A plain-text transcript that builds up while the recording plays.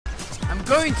I'm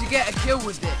going to get a kill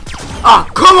with this. Ah,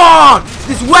 come on!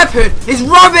 This weapon is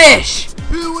rubbish!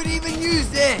 Who would even use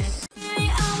this?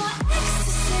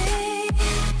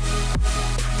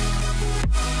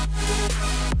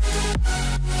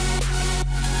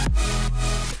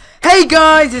 Hey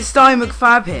guys, it's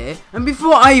Ffa here, and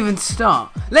before I even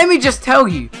start, let me just tell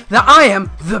you that I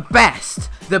am the best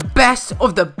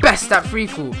of the best at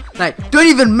freefall. Like, don't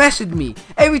even mess with me.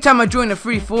 Every time I join a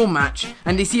free-fall match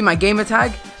and they see my gamer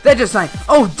tag, they're just like,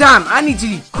 oh damn, I need to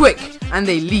leave quick, and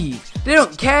they leave. They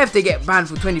don't care if they get banned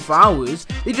for 24 hours,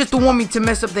 they just don't want me to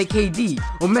mess up their KD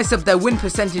or mess up their win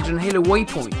percentage on Halo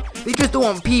Waypoint. They just don't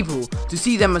want people to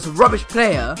see them as a rubbish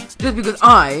player just because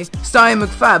I,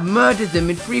 Ffa, murdered them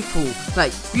in freefall.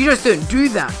 Like, you just don't do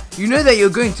that. You know that you're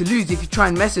going to lose if you try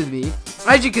and mess with me.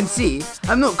 As you can see,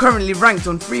 I'm not currently ranked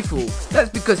on freefall.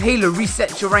 That's because Halo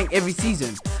resets your rank every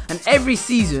season. And every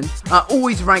season, I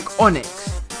always rank Onyx,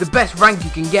 the best rank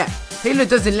you can get. Halo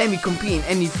doesn't let me compete in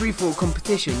any free-fall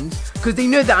competitions because they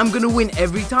know that I'm going to win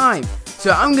every time.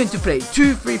 So I'm going to play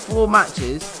 2 free-fall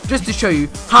matches just to show you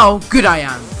how good I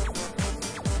am.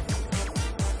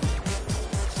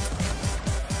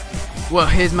 Well,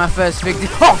 here's my first victim.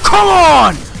 Oh, come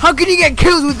on! How can you get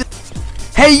killed with this?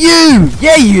 Hey you!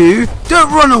 Yeah you!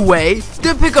 Don't run away!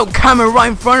 Don't pick up camera right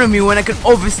in front of me when I can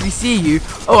obviously see you.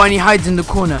 Oh, and he hides in the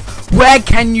corner. Where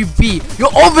can you be? You're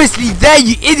obviously there,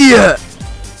 you idiot!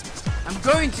 I'm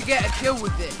going to get a kill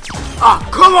with this. Ah,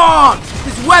 come on!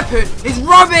 This weapon is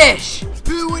rubbish!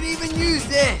 Who would even use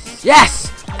this? Yes!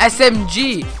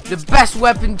 SMG, the best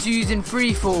weapon to use in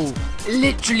freefall. It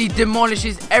literally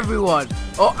demolishes everyone.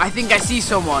 Oh, I think I see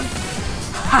someone.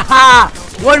 Haha!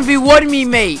 1v1 me,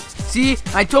 mate! See,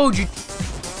 I told you.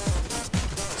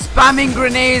 Spamming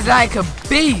grenades like a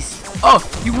beast. Oh,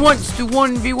 he wants to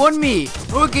 1v1 me.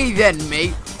 Okay then,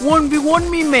 mate. 1v1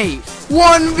 me, mate.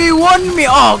 1v1 me!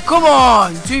 Oh, come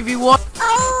on! 2v1.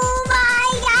 Oh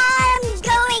my god, I'm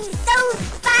going so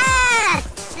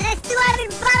fast! And I still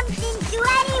haven't bumped into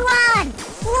anyone!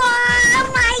 Whoa, oh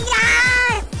my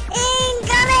god!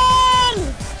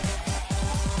 Incoming!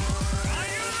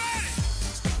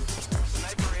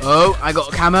 Oh, I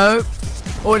got camo.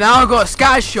 Oh, now I got a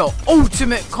scatter shot.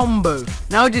 Ultimate combo.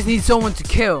 Now I just need someone to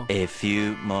kill. A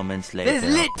few moments later.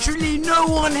 There's literally no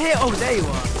one here. Oh, there you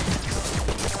are.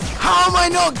 How am I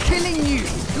not killing you?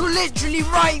 You're literally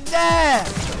right there.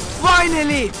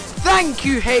 Finally. Thank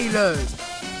you, Halo.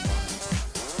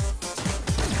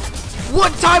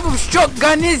 What type of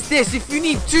shotgun is this if you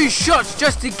need 2 shots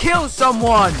just to kill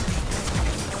someone?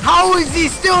 How is he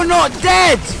still not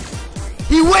dead?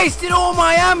 He wasted all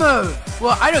my ammo.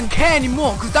 Well, I don't care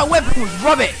anymore because that weapon was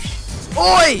rubbish.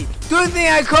 Oi! Don't think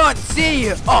I can't see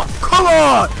you. Oh, come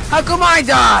on! How come I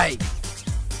die?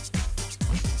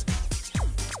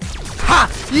 Ha!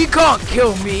 You can't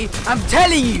kill me. I'm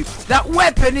telling you, that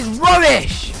weapon is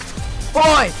rubbish.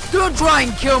 Oi! Don't try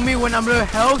and kill me when I'm low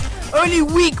health. Only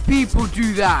weak people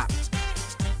do that.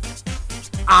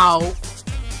 Ow.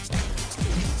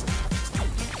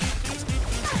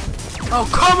 Oh,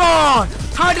 come on!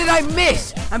 How did I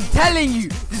miss? I'm telling you,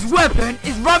 this weapon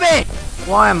is rubbish!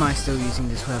 Why am I still using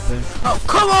this weapon? Oh,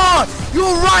 come on!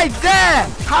 You're right there!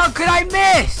 How could I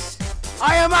miss?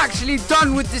 I am actually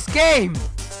done with this game!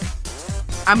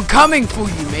 I'm coming for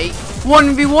you, mate!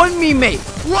 1v1 me, mate!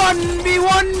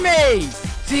 1v1 me!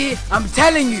 See, I'm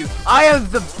telling you, I am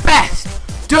the best!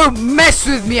 Don't mess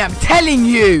with me, I'm telling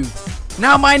you!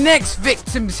 Now my next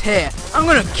victim's here. I'm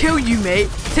gonna kill you, mate!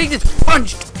 Take this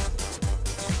punch!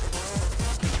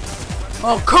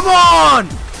 Oh, come on!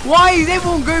 Why is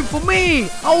everyone going for me?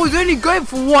 I was only going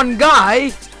for one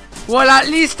guy. Well, at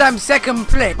least I'm second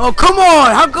place. Oh, come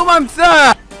on! How come I'm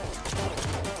third?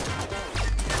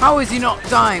 How is he not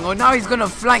dying? Oh, now he's gonna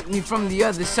flank me from the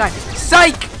other side.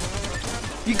 Psych!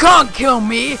 You can't kill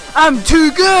me. I'm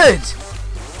too good.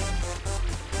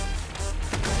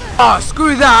 Oh,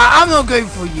 screw that. I'm not going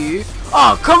for you.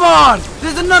 Oh, come on!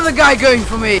 There's another guy going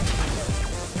for me.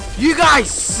 You guys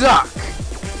suck.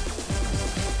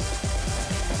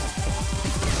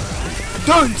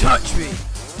 Don't touch me!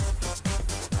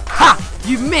 Ha!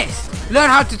 You missed! Learn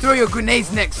how to throw your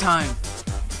grenades next time.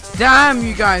 Damn,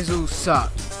 you guys all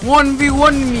suck.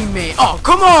 1v1 me, mate. Oh,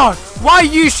 come on! Why are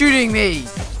you shooting me?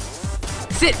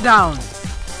 Sit down.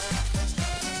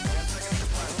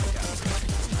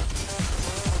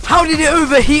 How did it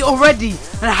overheat already?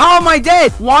 And how am I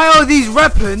dead? Why are these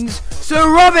weapons so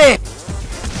rubbish?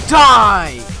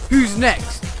 Die! Who's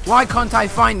next? Why can't I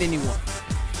find anyone?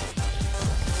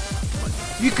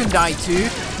 You can die too.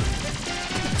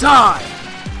 Die!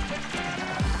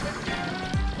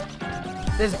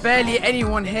 There's barely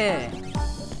anyone here.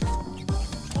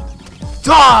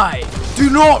 Die! Do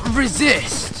not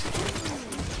resist!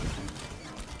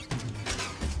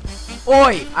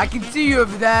 Oi, I can see you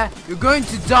over there. You're going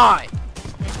to die.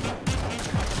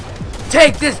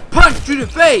 Take this punch to the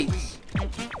face!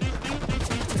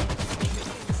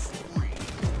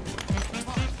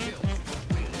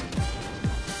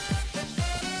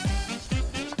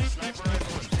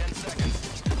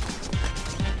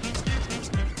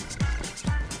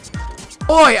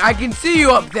 Oi, I can see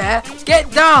you up there.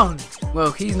 Get down!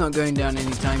 Well, he's not going down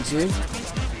anytime soon.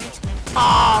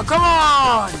 Ah, come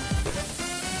on!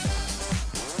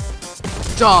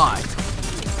 Die!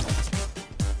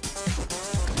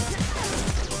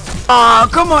 Ah,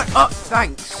 come on! Oh,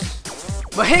 thanks.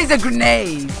 But here's a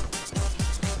grenade.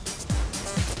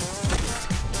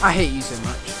 I hate you so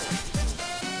much.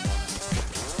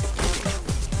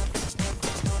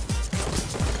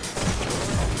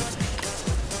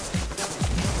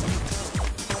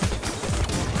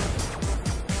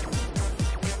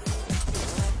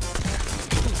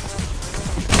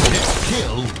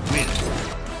 Kill win.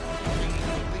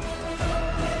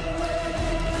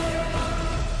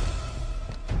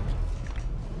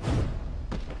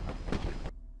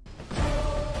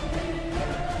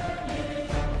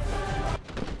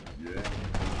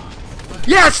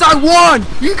 Yes, I won!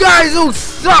 You guys all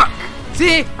suck!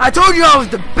 See, I told you I was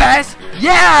the best!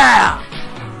 Yeah!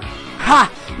 Ha!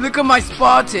 Look at my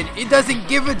Spartan, it doesn't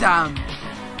give a damn!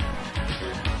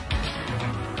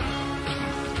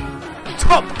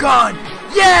 Top Gun!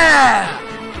 Yeah!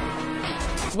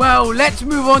 Well, let's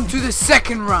move on to the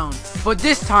second round. But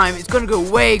this time, it's gonna go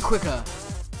way quicker.